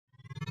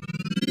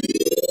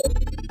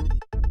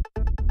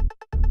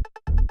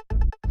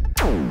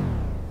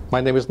My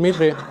name is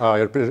Dmitry.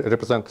 I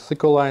represent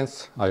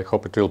SQLines. I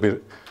hope it will be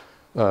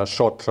a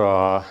short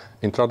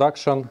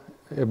introduction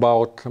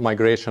about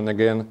migration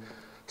again.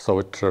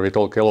 So we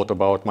talk a lot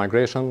about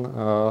migration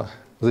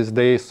these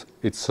days.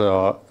 It's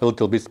a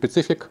little bit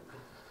specific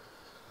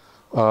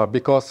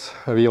because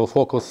we will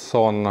focus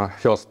on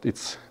first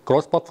its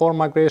cross-platform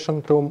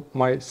migration to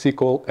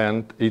MySQL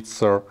and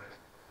its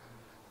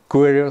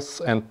queries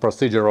and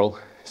procedural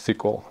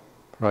SQL,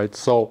 right?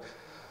 So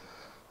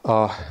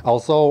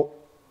although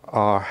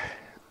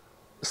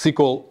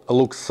SQL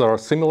looks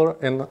similar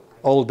in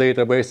all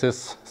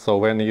databases, so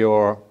when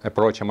you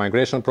approach a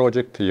migration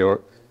project,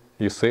 you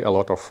see a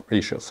lot of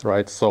issues,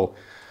 right? So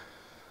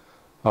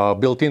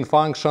built-in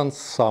functions,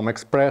 some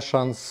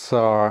expressions,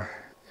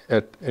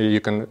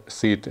 you can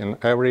see it in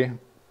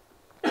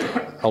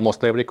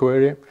almost every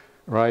query,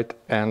 right?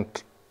 And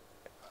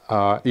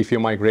if you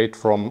migrate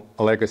from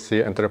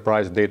legacy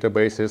enterprise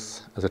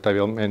databases that I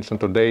will mention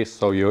today,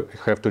 so you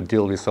have to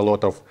deal with a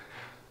lot of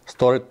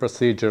storage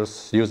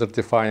procedures,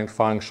 user-defined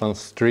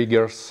functions,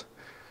 triggers.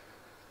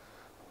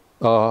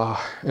 A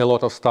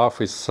lot of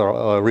stuff is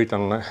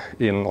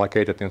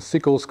located in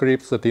SQL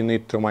scripts that you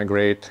need to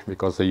migrate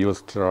because they're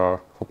used for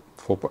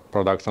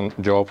production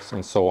jobs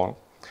and so on.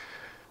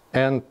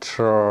 And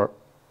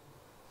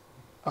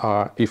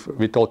if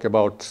we talk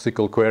about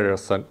SQL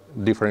queries and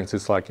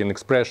differences like in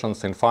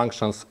expressions, in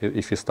functions,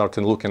 if you start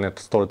looking at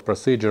stored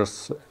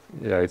procedures,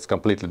 yeah, it's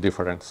completely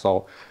different.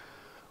 So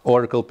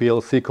Oracle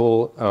PL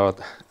SQL,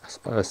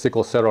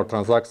 SQL Server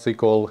Transact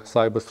SQL,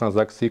 Sybase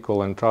Transact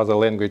SQL, and other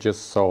languages.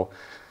 So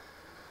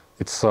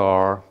it's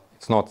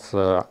not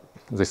the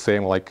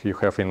same like you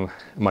have in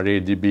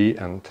MariaDB,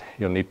 and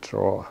you need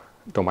to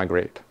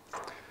migrate.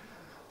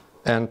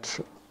 And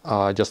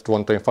I just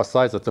want to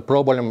emphasize that the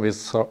problem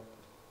with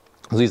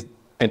these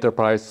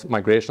enterprise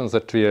migrations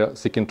that we are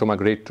seeking to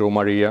migrate to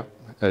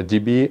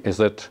MariaDB is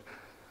that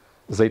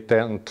they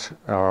tend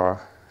to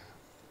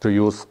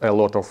use a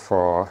lot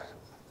of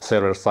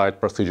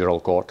server-side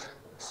procedural code.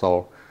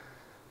 So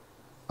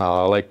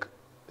like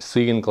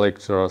seeing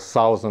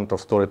thousands of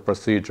storage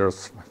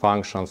procedures,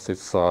 functions,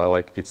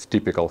 it's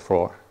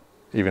typical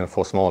even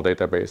for small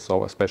database.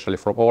 So especially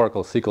from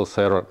Oracle, SQL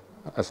Server,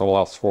 as well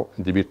as for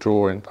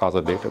DB2 and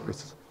other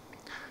databases.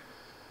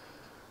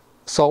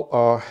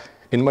 So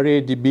in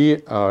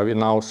MariaDB, we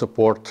now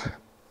support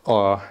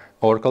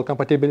Oracle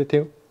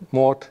compatibility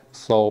mode.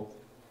 So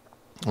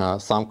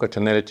some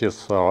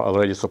functionalities are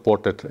already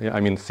supported.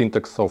 I mean,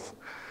 syntax of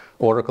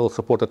Oracle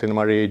supported in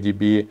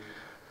MariaDB,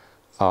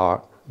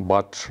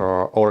 but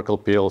Oracle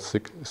PL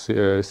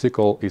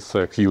SQL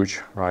is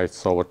huge, right?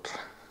 So it's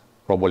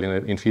probably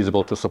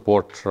infeasible to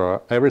support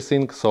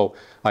everything. So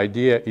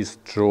idea is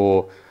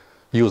to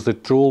use the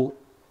tool,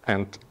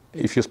 and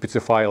if you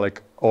specify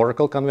like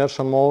Oracle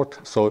conversion mode,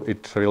 so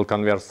it will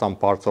convert some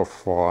parts of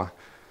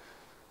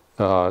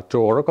to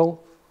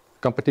Oracle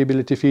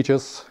compatibility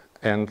features,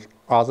 and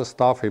other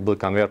stuff it will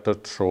convert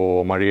it to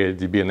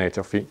MariaDB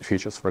native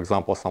features, for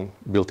example, some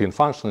built-in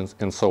functions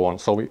and so on.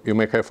 So you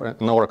may have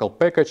an Oracle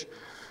package,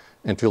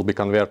 and it will be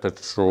converted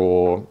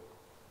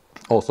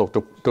also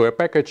to a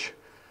package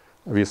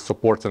with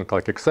supporting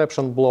like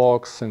exception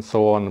blocks and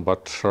so on,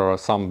 but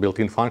some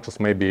built-in functions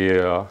may be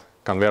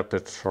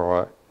converted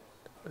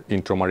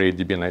into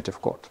MariaDB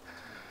native code.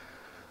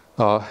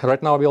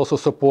 Right now we also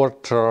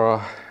support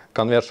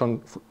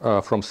conversion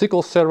from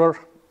SQL Server,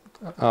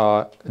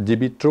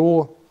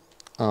 DB2,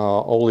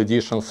 all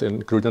editions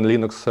including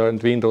Linux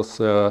and Windows,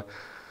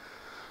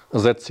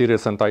 Z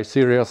series and I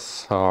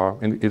series.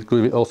 And it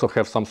could also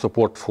have some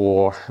support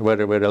for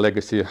very, very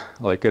legacy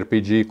like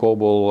RPG,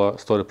 COBOL,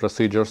 storage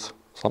procedures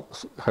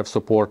have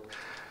support.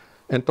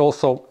 And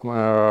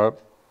also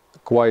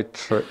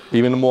quite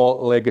even more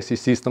legacy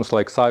systems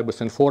like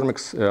Sybase and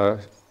Informix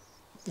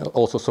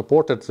also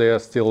supported. They are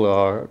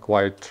still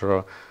quite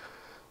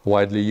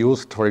widely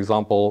used. For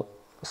example,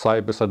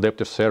 Sybase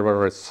Adaptive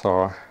Server is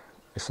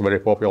very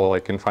popular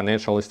like in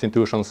financial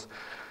institutions.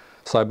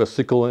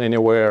 Sybase SQL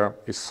Anywhere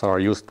is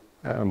used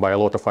by a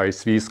lot of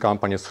ISVs,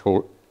 companies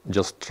who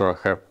just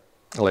have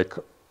like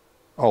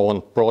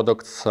own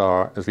products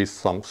with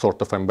some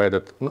sort of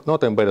embedded,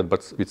 not embedded,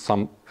 but with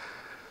some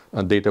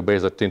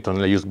database that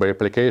internally used by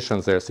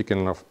applications. They're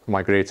seeking of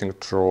migrating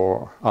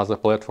to other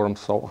platforms,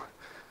 so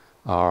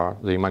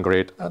they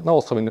migrate, and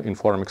also in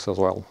Informix as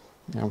well.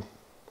 Yeah.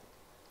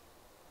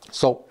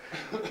 So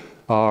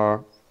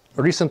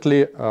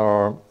recently,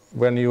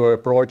 when you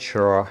approach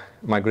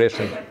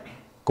migration,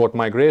 code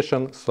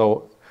migration,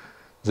 so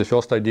the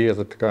first idea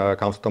that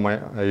comes to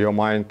your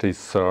mind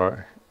is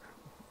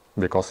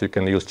because you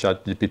can use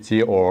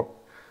ChatGPT or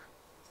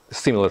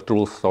similar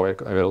tools, so I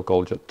will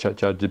call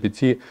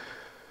ChatGPT,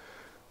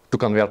 to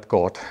convert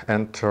code.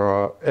 And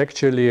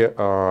actually,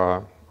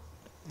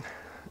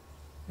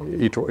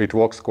 it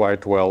works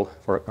quite well.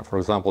 For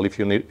example, if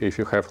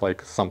you have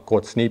like some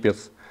code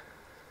snippets,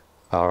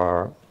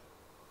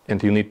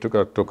 and you need to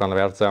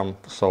convert them,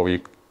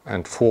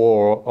 and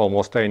for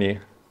almost any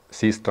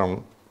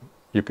system,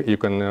 you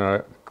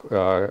can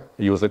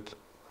use it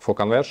for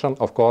conversion.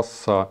 Of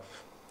course,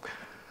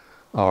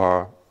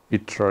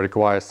 It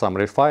requires some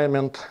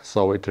refinement,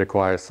 so it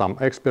requires some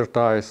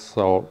expertise.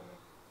 So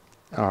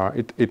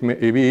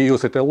we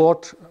use it a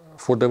lot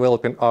for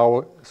developing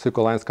our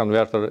SQLines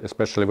converter,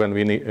 especially when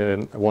we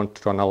want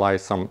to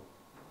analyze some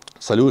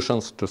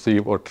solutions to see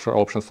what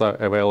options are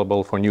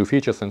available for new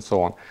features and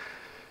so on.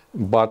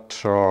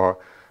 But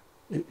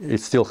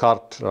it's still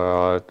hard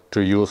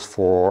to use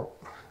for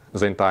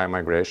the entire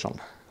migration,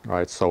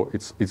 right? So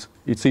it's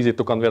easy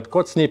to convert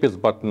code snippets,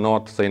 but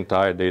not the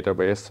entire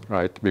database,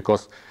 right?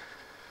 Because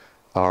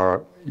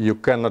you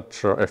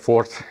cannot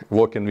afford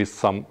working with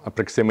some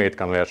approximate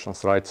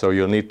conversions, right? So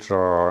you need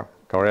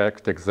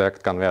correct,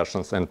 exact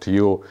conversions, and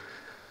you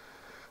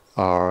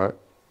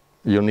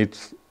need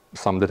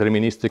some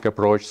deterministic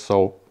approach.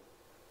 So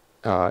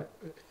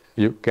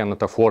you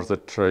cannot afford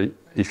that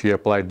if you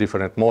apply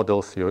different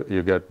models,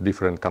 you get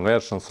different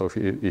conversions. So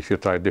if you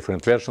try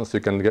different versions, you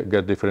can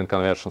get different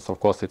conversions. Of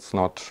course, it's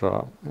not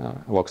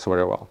works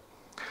very well.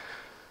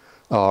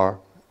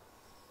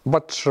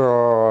 But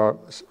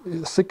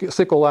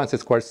SQLines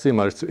is quite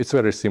similar. It's a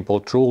very simple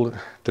tool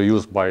to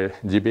use by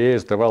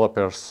DBAs,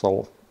 developers.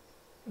 So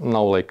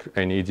no like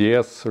any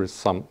EDS with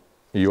some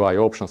UI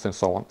options and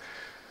so on.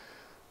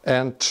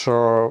 And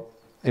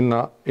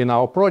in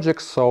our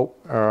projects, so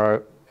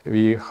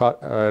we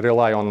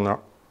rely on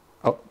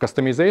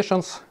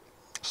customizations.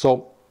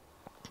 So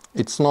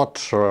it's not,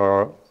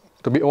 to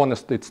be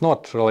honest, it's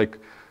not like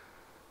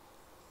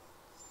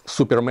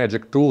super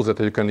magic tool that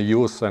you can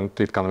use and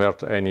it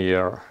convert any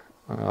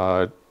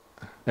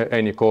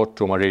code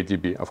to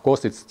MariaDB. Of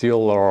course, it's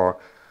still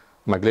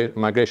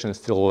migration is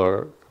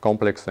still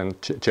complex and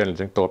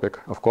challenging topic.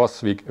 Of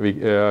course,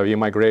 we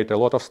migrate a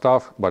lot of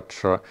stuff, but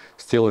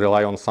still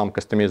rely on some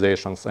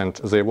customizations, and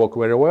they work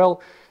very well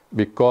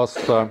because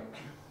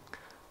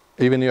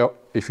even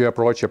if you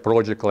approach a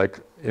project like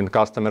in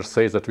customer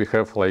says that we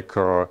have like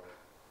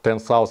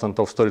 10,000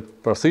 of storage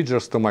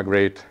procedures to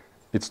migrate,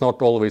 it's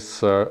not always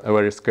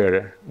very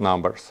scary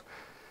numbers,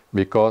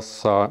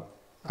 because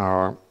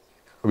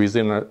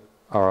within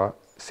a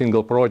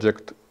single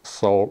project,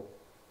 so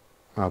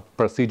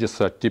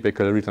procedures are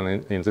typically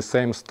written in the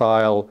same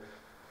style,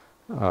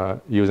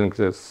 using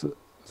the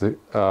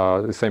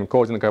same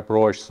coding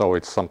approach. So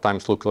it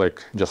sometimes looks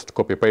like just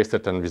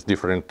copy-pasted and with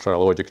different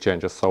logic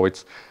changes. So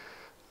it's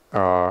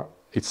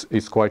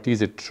quite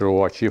easy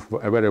to achieve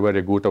a very,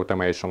 very good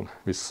automation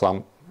with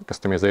some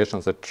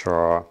customizations that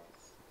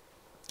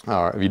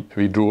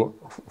we do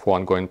for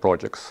ongoing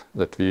projects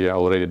that we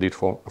already did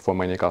for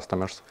many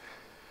customers.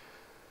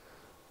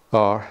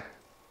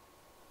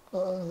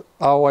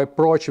 Our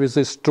approach with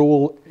this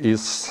tool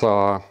is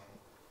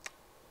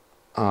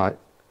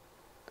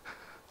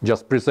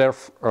just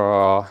preserve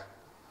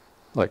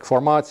like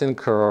formatting,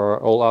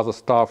 all other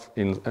stuff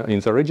in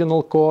the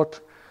original code.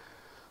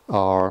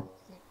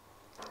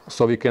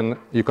 So you can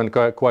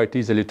quite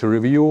easily to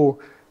review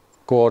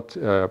code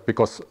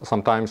because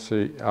sometimes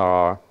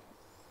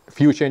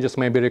few changes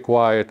may be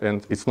required,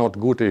 and it's not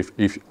good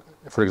if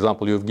for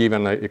example, you've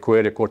given a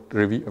query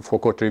for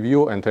code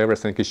review and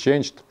everything is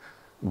changed,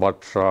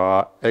 but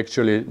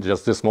actually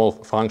just this small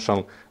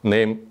function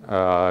name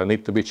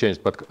need to be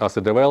changed. But as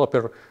a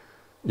developer,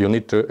 you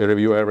need to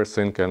review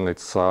everything, and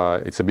it's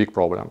a big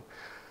problem.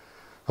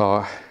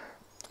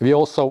 We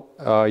also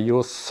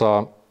use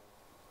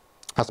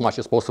as much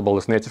as possible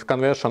this native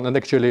conversion. And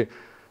actually,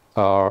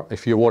 a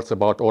few words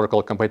about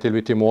Oracle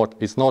compatibility mode.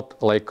 It's not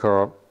like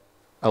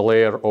a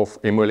layer of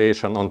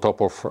emulation on top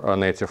of a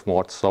native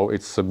mode. So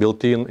it's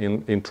built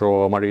into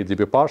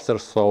MariaDB parser.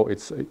 So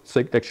it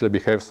actually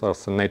behaves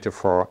as a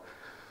native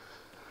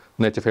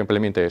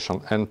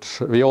implementation. And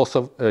we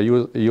also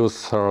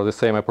use the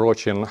same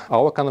approach in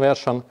our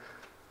conversion,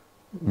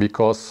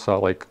 because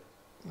like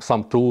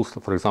some tools,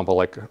 for example,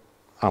 like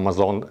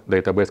Amazon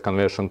database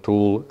conversion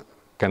tool,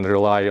 can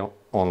rely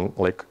on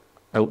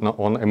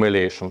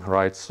emulation,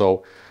 right?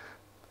 So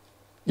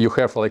you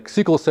have like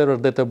SQL Server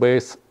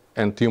database,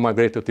 and you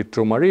migrated it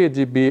to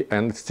MariaDB,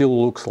 and it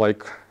still looks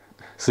like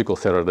SQL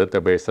Server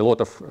database. A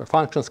lot of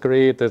functions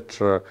created,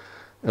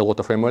 a lot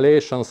of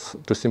emulations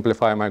to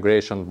simplify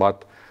migration,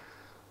 but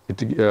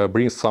it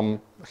brings some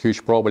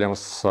huge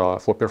problems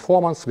for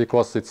performance,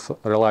 because it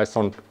relies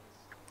on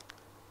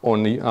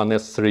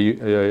unnecessary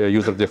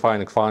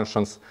user-defining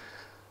functions.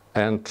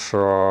 And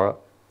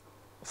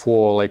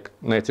for like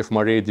native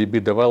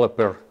MariaDB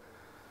developer,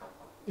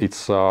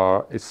 it's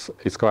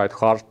quite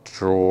hard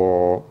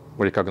to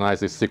recognize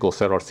this SQL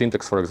Server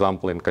syntax, for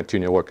example, and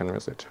continue working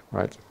with it,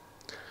 right?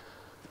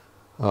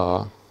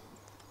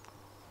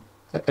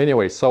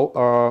 Anyway, so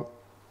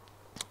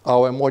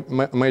our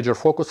major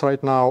focus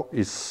right now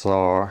is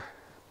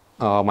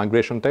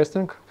migration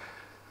testing.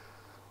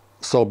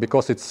 So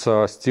because it's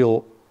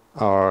still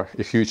a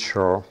huge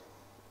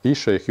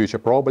issue, a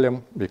huge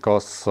problem,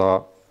 because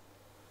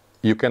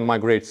you can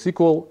migrate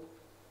SQL,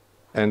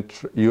 and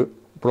you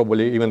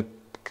probably even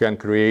can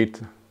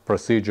create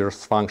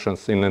procedures,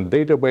 functions in a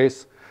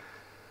database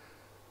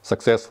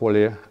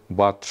successfully,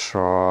 but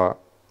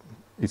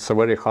it's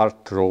very hard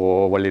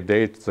to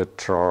validate that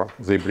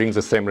they bring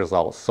the same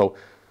results. So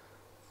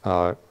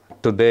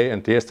today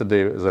and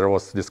yesterday there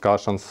was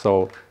discussion.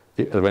 So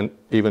when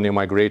even you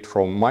migrate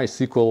from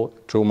MySQL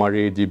to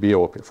MariaDB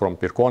or from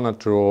Percona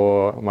to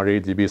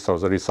MariaDB, so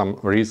there is some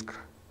risk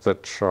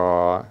that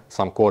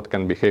some code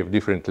can behave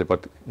differently.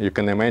 But you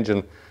can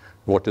imagine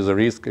what is the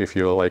risk if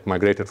you like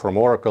migrated from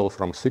Oracle,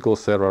 from SQL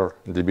Server,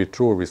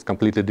 DB2 with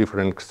completely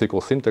different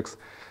SQL syntax,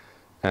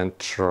 and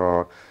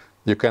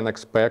you can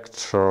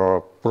expect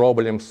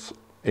problems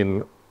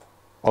in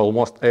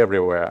almost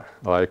everywhere.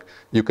 Like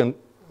you can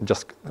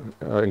just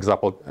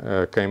example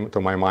came to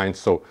my mind.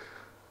 So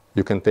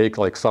you can take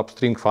like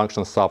substring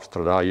function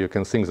substr. You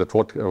can think that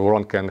what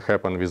wrong can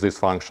happen with this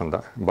function,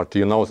 but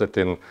you know that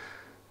in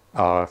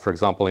for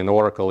example, in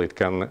Oracle, it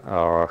can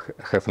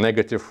have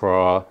negative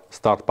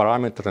start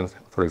parameter, and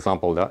for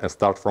example,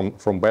 start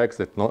from back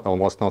that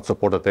almost not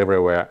supported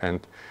everywhere,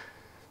 and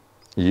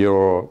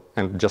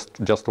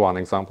just one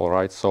example,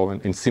 right? So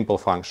in simple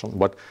function,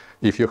 but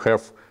if you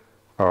have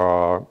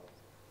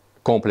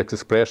complex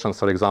expressions,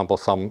 for example,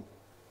 some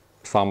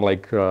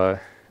like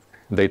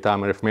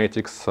daytime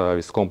arithmetics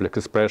with complex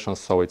expressions,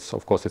 so it's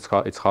of course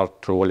it's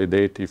hard to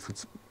validate if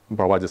it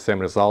provides the same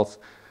results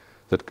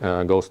that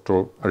goes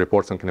through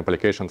reports and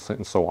applications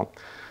and so on.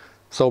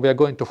 So we are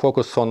going to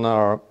focus on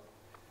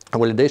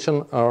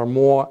validation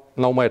more,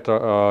 no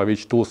matter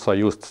which tools are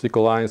used,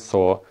 SQLines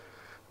or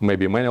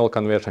maybe manual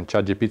conversion,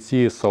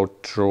 ChatGPT, so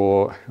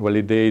to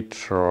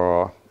validate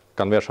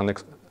conversion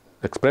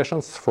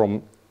expressions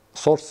from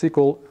source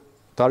SQL,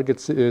 target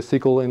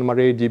SQL in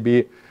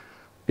MariaDB.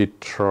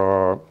 It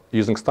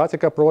using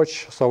static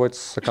approach, so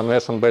it's a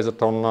conversion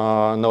based on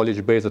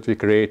knowledge base that we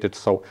created.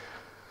 So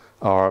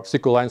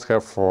SQLines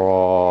have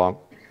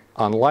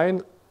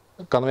online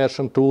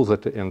conversion tools,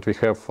 and we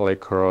have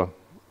like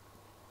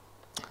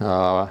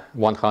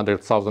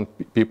 100,000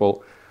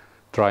 people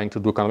trying to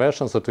do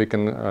conversions that we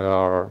can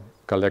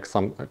collect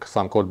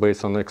some code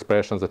based on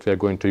expressions that we are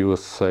going to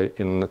use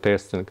in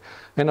testing,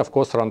 and of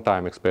course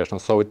runtime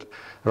expressions. So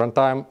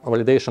runtime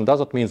validation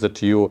doesn't mean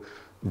that you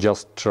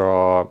just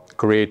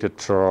created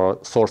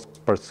source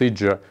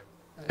procedure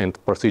and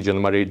procedure in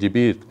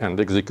MariaDB and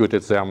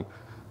executed them.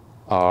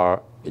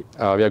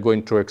 We are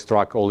going to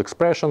extract all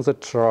expressions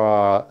that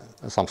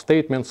some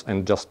statements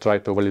and just try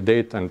to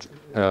validate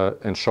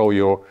and show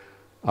you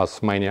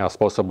as many as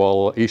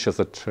possible issues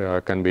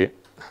that can be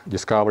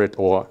discovered,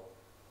 or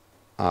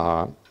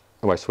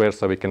vice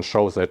versa. We can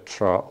show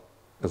that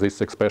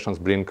these expressions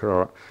bring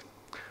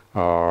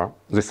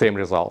the same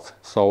results.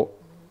 So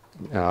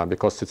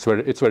because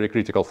it's very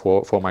critical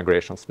for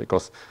migrations,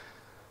 because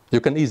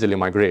you can easily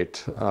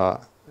migrate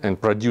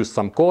and produce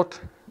some code,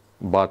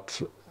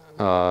 but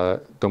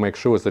to make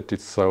sure that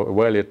it's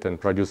valid and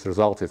produce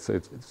results, it's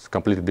a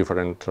completely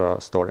different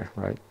story,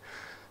 right?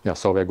 Yeah,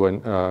 so we're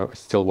going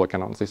still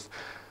working on this.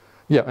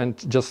 Yeah, and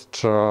just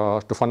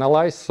to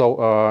finalize, so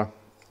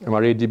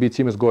MariaDB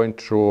team is going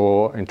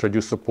to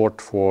introduce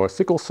support for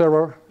SQL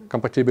Server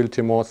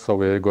compatibility mode. So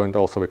we're going to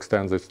also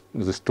extend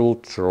this tool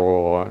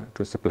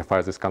to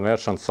simplify this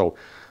conversion. So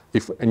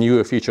if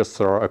new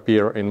features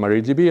appear in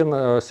MariaDB in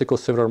SQL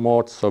Server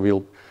mode, so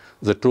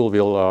the tool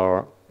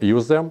will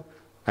use them.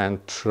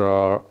 And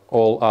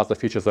all other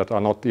features that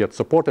are not yet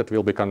supported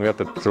will be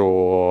converted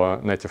to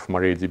native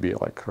MariaDB,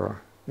 like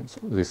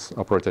this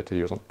approach that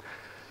you're using.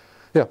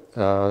 Yeah,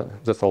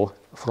 that's all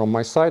from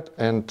my side.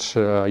 And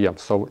yeah,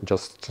 so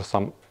just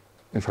some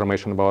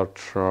information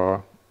about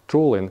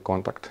tool and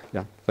contact.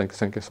 Yeah,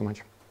 thank you so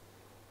much.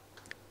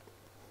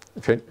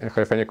 If you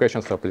have any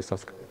questions, so please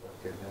ask.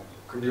 Okay.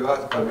 Could you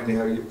ask how many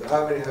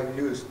have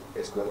used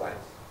SQLine?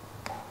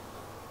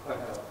 I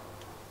have.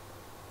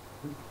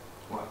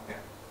 Well, yeah.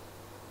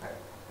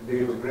 They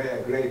use a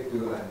great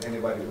tool, and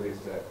anybody who is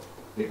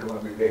making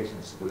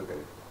applications, look at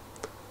it.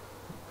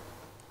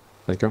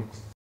 Thank you.